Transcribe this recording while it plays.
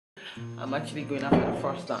I'm actually going out for the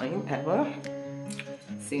first time ever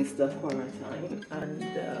since the quarantine, and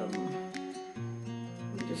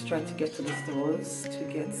we're just trying to get to the stores to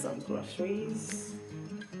get some groceries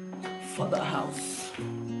for the house.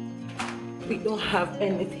 We don't have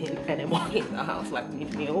anything anymore in the house. Like, we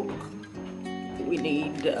need milk, we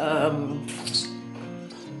need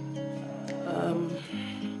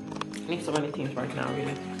so many things right now,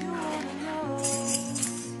 really.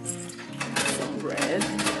 Some bread.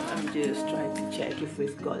 I'm just trying to check if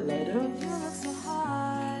we've got lettuce.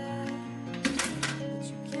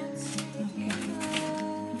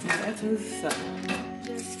 Lettuce.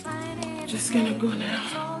 Just gonna go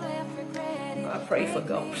now. I pray for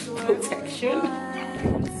God's protection.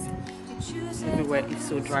 Everywhere is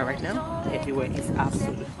so dry right now. Everywhere is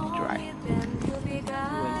absolutely dry. Everywhere is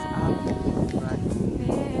absolutely dry.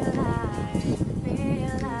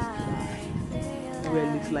 Everywhere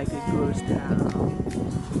looks like a ghost town.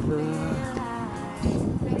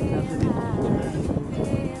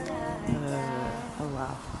 Oh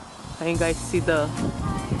wow! Can you guys see the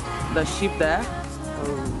sheep there?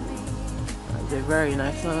 Oh, that's a very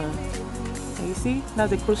nice one. Can you see?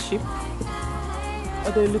 That's a cruise ship.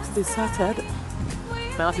 Although it looks deserted,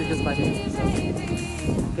 my house is just by the way, so you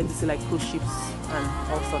get to see like cruise ships and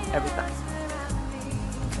all sorts every time.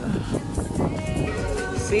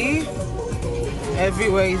 See?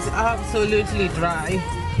 Everywhere is absolutely dry.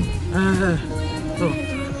 Oh,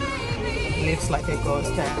 looks like a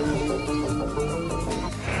ghost town.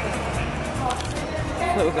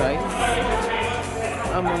 So guys,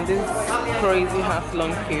 I'm on this crazy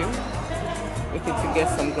half-long queue waiting to get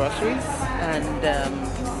some groceries, and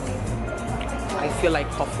I feel like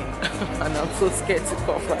coughing and I'm so scared to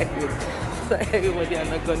cough like this, so everybody are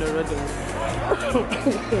not gonna run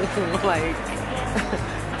away.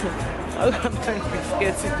 Like I'm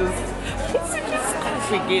scared to just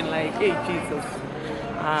cough again, like, hey Jesus.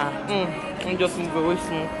 I'm just move away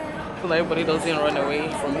soon so that everybody doesn't run away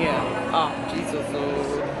from here. Jesus, so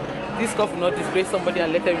this cough will not disgrace somebody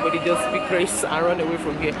and let everybody just speak grace and run away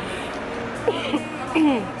from here.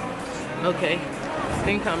 Okay, I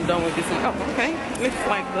think I'm done with this one. Oh, okay, looks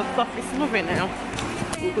like the stuff is moving now.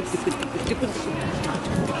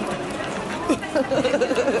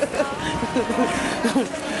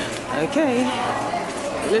 Okay,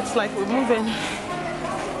 looks like we're moving.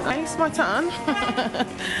 It's my turn.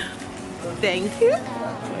 Thank you.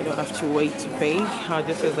 I don't have to wait to pay. I'll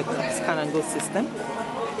just use the scan and go system.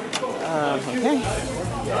 Okay,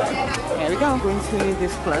 here we go. I'm going to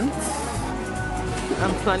this plant.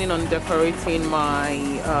 I'm planning on decorating my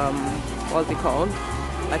what's it called,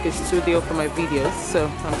 like a studio for my videos, so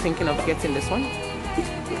I'm thinking of getting this one.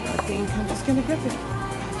 I think I'm just gonna get it.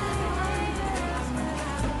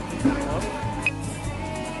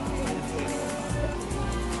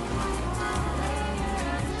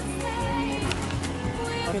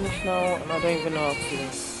 Finished now, and I don't even know how to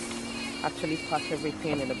actually pack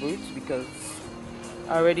everything in the boot because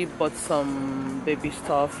I already bought some baby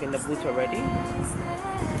stuff in the boot already,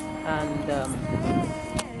 and I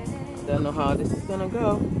don't know how this is gonna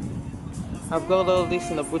go. I've got all this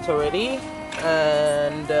in the boot already,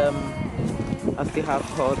 and I still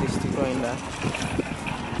have all this to go in there.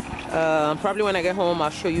 Probably when I get home I'll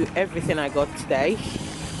show you everything I got today.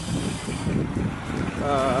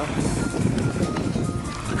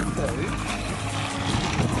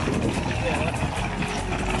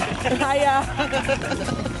 Hiya.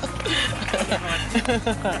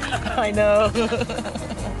 I know.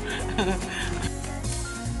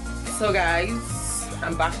 So guys,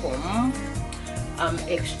 I'm back home. I'm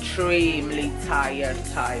extremely tired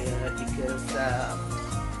because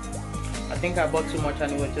I think I bought too much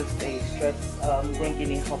and it was just a stress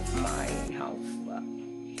bringing it up my house, but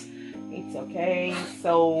it's okay.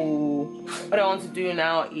 So what I want to do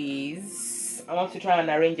now is I want to try and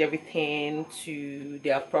arrange everything to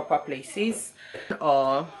their proper places,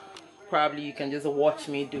 or probably you can just watch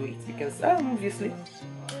me do it because obviously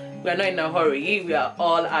we are not in a hurry, we are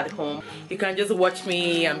all at home. You can just watch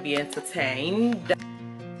me and be entertained.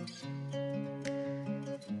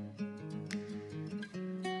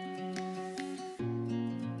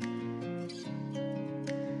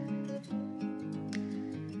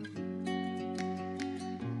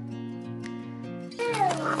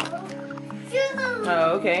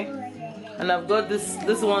 Oh, okay. And I've got this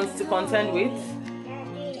ones to contend with.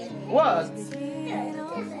 What?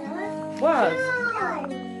 What?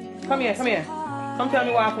 Come here, come here. Come tell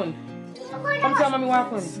me what happened. Come tell mommy what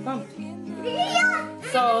happened. Come.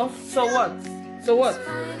 So what? So what?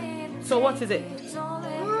 So what is it?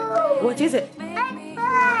 What is it?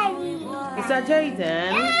 Is that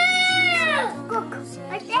Jaden?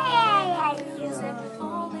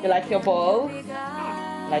 You like your ball?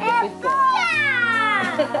 Like a football?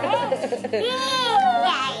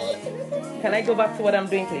 Can I go back to what I'm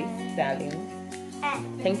doing, please, darling?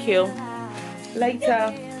 Thank you.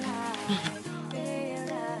 Later.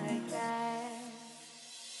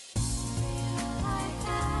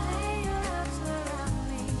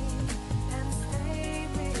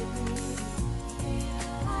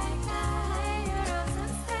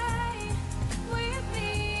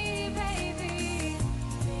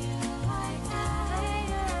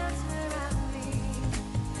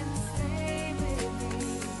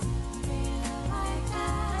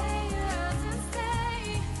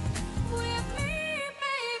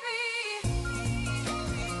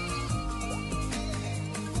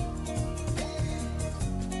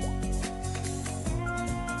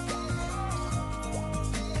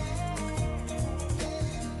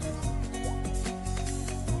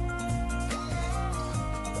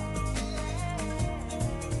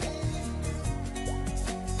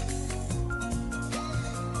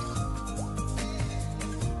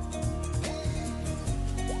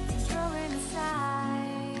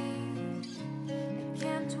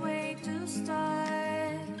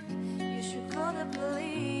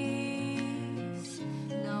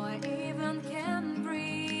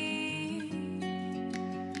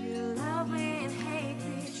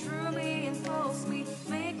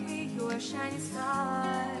 Shining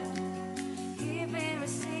star, giving,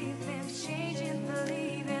 receiving, changing,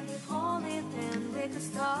 believing, only then we could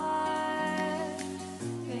start.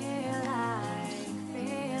 Feel like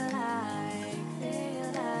that. Feel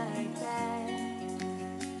like that.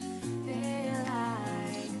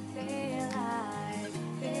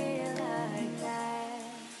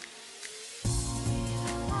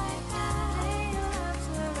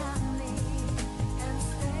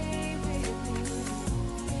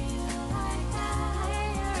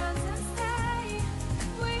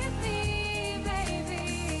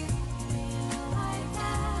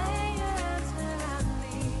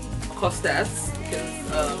 Custards, because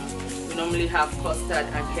we normally have custard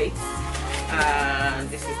and cakes, and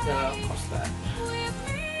this is the custard.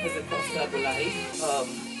 This is the custard life.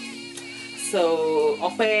 So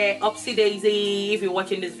Upsy Daisy, if you're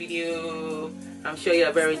watching this video, I'm sure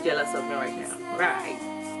you're very jealous of me right now, right?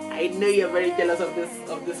 I know you're very jealous of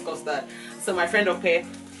this custard. So my friend Ope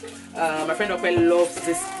loves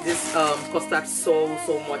this custard so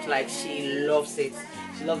much. Like, she loves it.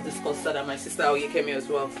 She loves this custard, and my sister Oyekemi as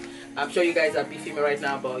well. I'm sure you guys are beefing me right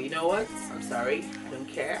now, but you know what? I'm sorry. I don't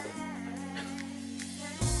care.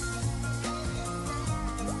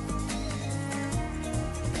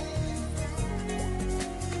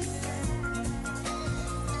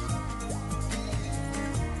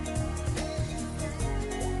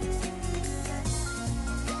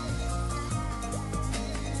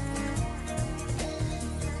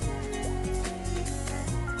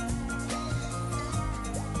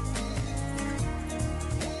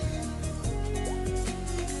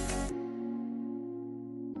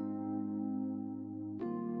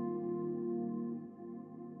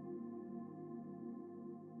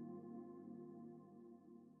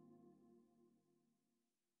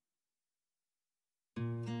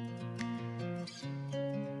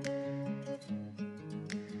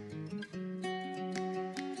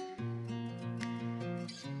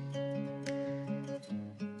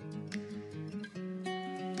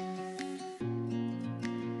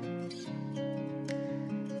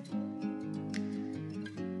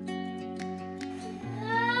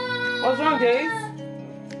 What's wrong, Jace?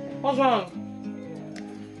 What's wrong?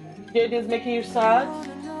 Jaden's making you sad?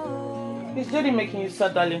 Is Jaden making you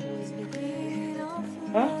sad, darling?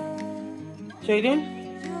 Huh? Jaden?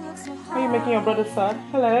 Are you making your brother sad?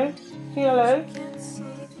 Hello? Say hello?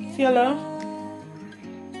 Say hello?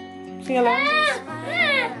 Say hello?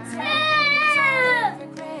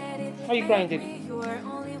 Why are you crying, Jaden?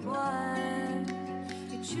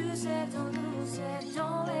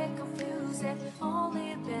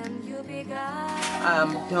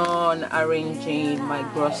 I'm done arranging my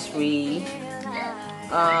grocery.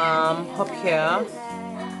 Up here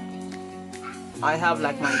I have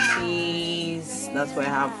like my teas. That's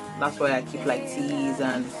where I keep like teas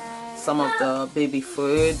and some of the baby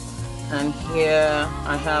food. And here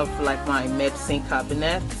I have like my medicine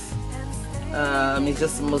cabinet. It's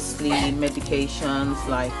just mostly medications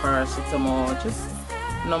like paracetamol, just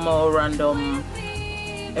normal random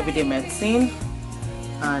everyday medicine.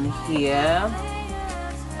 And here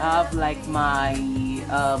I have like my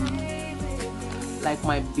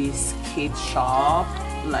biscuit shop.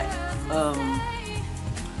 Like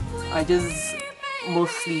I just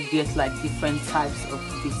mostly get like different types of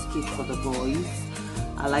biscuits for the boys.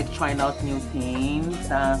 I like trying out new things.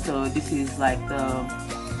 So this is like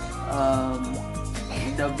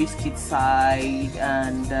the biscuit side,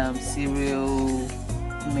 and cereal,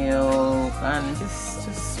 milk, and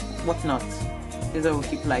just whatnot. This is where we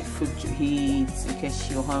keep like food to eat in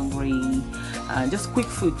case you're hungry, and just quick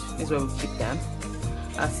food. This is where we keep them.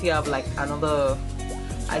 I still have like another,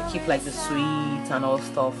 I keep like the sweets and all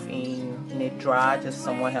stuff in a drawer just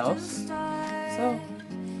somewhere else. So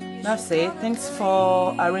that's it. Thanks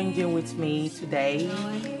for arranging with me today.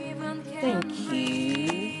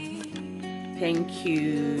 Thank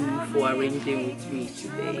you for arranging with me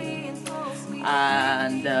today.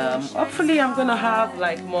 And hopefully I'm gonna have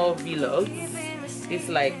like more vlogs.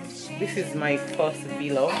 This is my first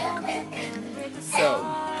vlog, so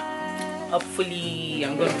hopefully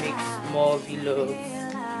I'm gonna make more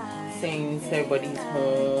vlogs since everybody's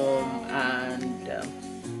home. And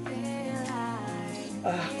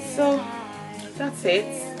so that's it.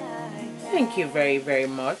 Thank you very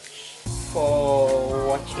much for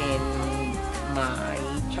watching my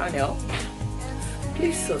channel.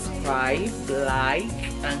 Please subscribe, like,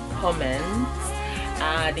 and comment.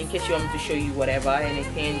 And in case you want me to show you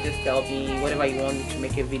anything, just tell me whatever you want me to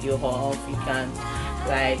make a video of. You can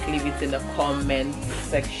like leave it in the comment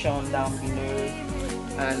section down below,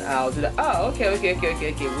 and I'll do that. Oh, okay,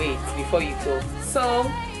 wait, before you go. So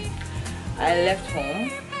I left home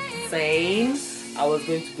saying I was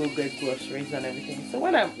going to go get groceries and everything. So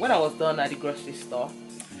when I was done at the grocery store,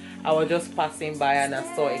 I was just passing by and I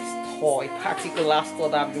saw a particular store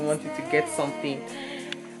that I've been wanting to get something.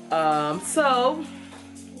 So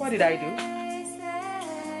what did I do?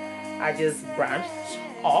 I just branched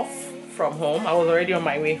off from home. I was already on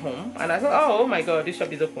my way home, and I thought, oh my god, this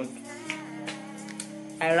shop is open.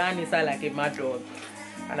 I ran inside like a mad dog,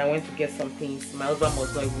 and I went to get some things. My husband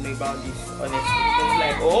was not even know about this, honestly. He was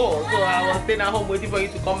like, oh, so I was staying at home waiting for you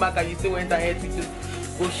to come back, and you still went ahead to just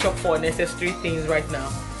go shop for necessary things right now.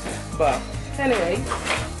 But anyways,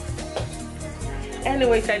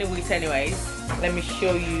 let me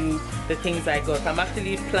show you the things I got. I'm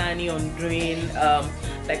actually planning on doing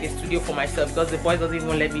like a studio for myself, because the boys doesn't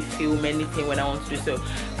even let me film anything when I want to. So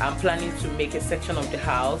I'm planning to make a section of the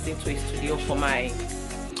house into a studio for my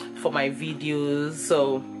videos.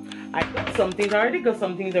 So I got some things. I already got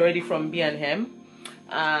some things already from B&M,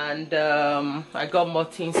 and I got more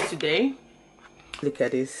things today. Look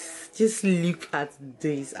at this. Just look at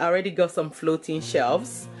this. I already got some floating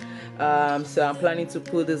shelves. So I'm planning to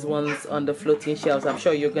put these ones on the floating shelves. I'm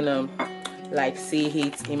sure you're gonna like see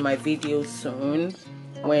it in my video soon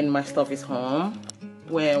when my stuff is home,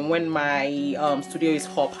 when my studio is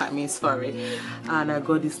up, I mean, sorry. And I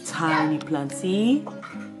got this tiny plant. See,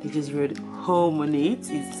 they just wrote home on it.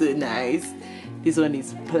 It's so nice. This one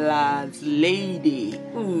is Plant Lady.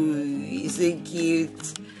 Ooh, it's so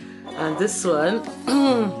cute. And this one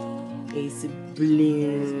is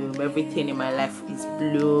Bloom. Everything in my life is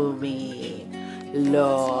blooming.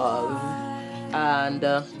 Love. And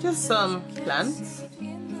just some plants,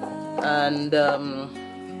 and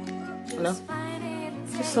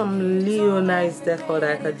just some little nice decor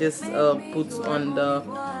that I could just put on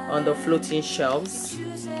the floating shelves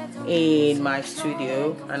in my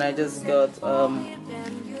studio. And I just got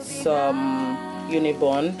some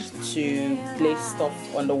Unibond to place stuff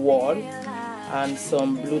on the wall, and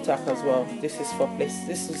some blue tack as well. This is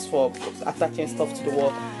for attaching stuff to the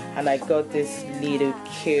wall. And I got this little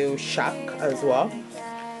cute shack as well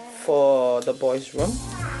for the boys' room.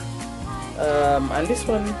 And this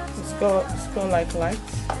one it's got like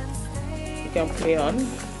lights you can play on.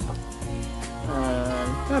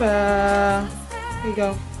 And ta-da! Here you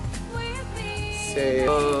go.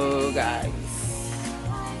 So guys,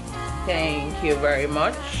 thank you very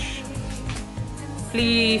much.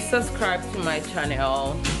 Please subscribe to my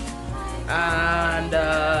channel, and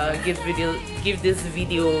give this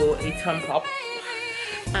video a thumb up,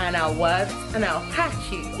 and I'll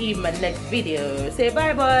catch you in my next video. Say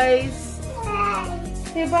bye, boys.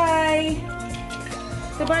 Say bye.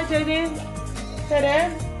 Say bye, Jaden. Say bye.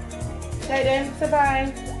 Say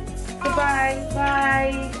bye.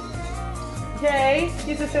 Bye. Jay,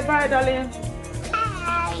 you just say bye, darling.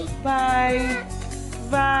 Bye.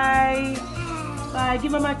 Bye. Bye.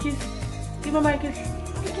 Give Mama a kiss. Give Mama a kiss.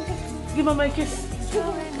 Give Mama a kiss.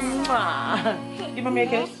 Give Mama a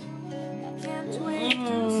kiss.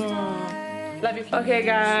 Love you. Okay,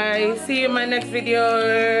 guys. See you in my next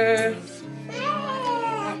video.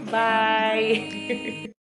 Bye.